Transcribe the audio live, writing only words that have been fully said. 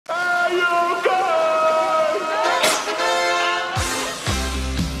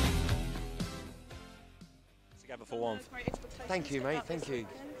Thank you, mate. Thank you.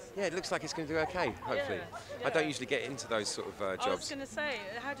 Yeah, it looks like it's going to do okay, hopefully. Yeah. I don't usually get into those sort of jobs. I was going to say,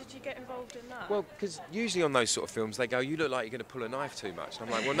 how did you get involved in that? Well, because usually on those sort of films, they go, "You look like you're going to pull a knife too much." And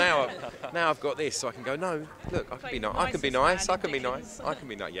I'm like, "Well, now I've got this, so I can go. No, look, I can be nice. I can be nice. I can be nice. I can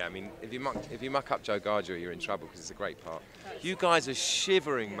be nice." Yeah, I mean, if you muck up Joe Gargery, you're in trouble because it's a great part. You guys are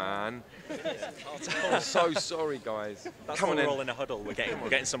shivering, man. I'm so sorry, guys. That's Come on, we're all in a huddle. We're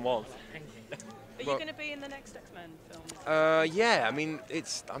getting some warmth. Are you going to be in the next X-Men film? Yeah, I mean,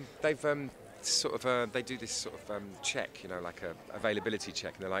 they've they do this sort of check, you know, like a availability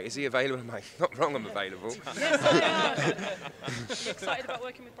check, and they're like, "Is he available?" I'm like, "Not wrong, I'm available." Yes, I am. Are you excited about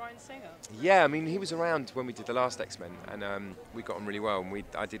working with Bryan Singer? Yeah, I mean, he was around when we did the last X-Men, and we got on really well. And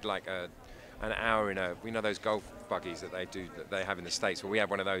I did like an hour in those golf buggies that they have in the States. Well, we had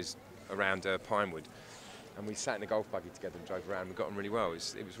one of those around Pinewood. And we sat in a golf buggy together and drove around. We got on really well.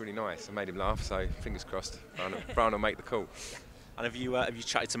 It was really nice. I made him laugh, so fingers crossed. Brian will make the call. And have you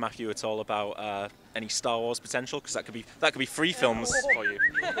chatted to Matthew at all about any Star Wars potential? Because that could be 3 films for you.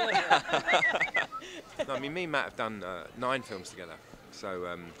 No, I mean, me and Matt have done 9 films together, so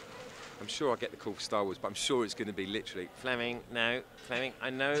I'm sure I'll get the call for Star Wars. But I'm sure it's going to be literally Flemyng. No, Flemyng. I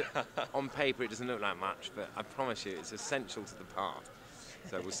know on paper it doesn't look like much, but I promise you, it's essential to the part.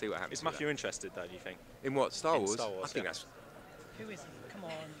 So we'll see what happens. Is Matthew interested, though, do you think? In what, Star Wars? Star Wars, I think that's... Who isn't? Come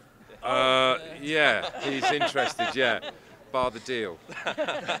on. Yeah, he's interested, yeah. Bar the deal.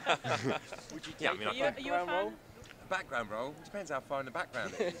 Would you yeah, I mean, are you a fan? Background role? Depends how far in the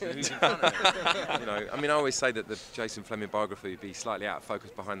background it is. Who's in front of it. You know, I mean, I always say that the Jason Flemyng biography would be slightly out of focus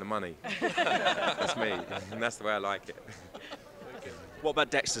behind the money. That's me, and that's the way I like it. What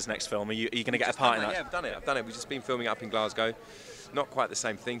about Dexter's next film? Are you going to get a part in that? Yeah, I've done it. We've just been filming it up in Glasgow. Not quite the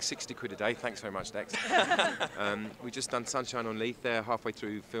same thing, 60 quid a day. Thanks very much, Dex. We've just done Sunshine on Leith. They're halfway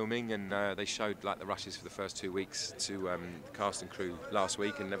through filming, and they showed like the rushes for the first 2 weeks to the cast and crew last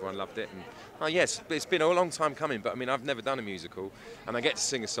week, and everyone loved it. And yes, it's been a long time coming, but I mean, I've never done a musical, and I get to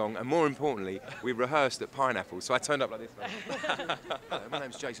sing a song, and more importantly, we rehearsed at Pineapple, so I turned up like this. Hello, my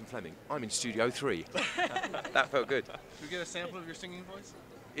name's Jason Flemyng. I'm in Studio 3. That felt good. Can we get a sample of your singing voice?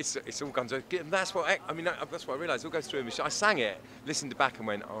 It's all gone to. That's what I realised. It all goes through a machine. I sang it, listened back, and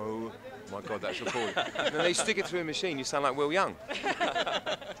went, "Oh my God, that's appalling." And then they stick it through a machine. You sound like Will Young.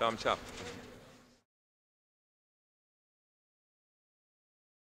 So I'm chuffed.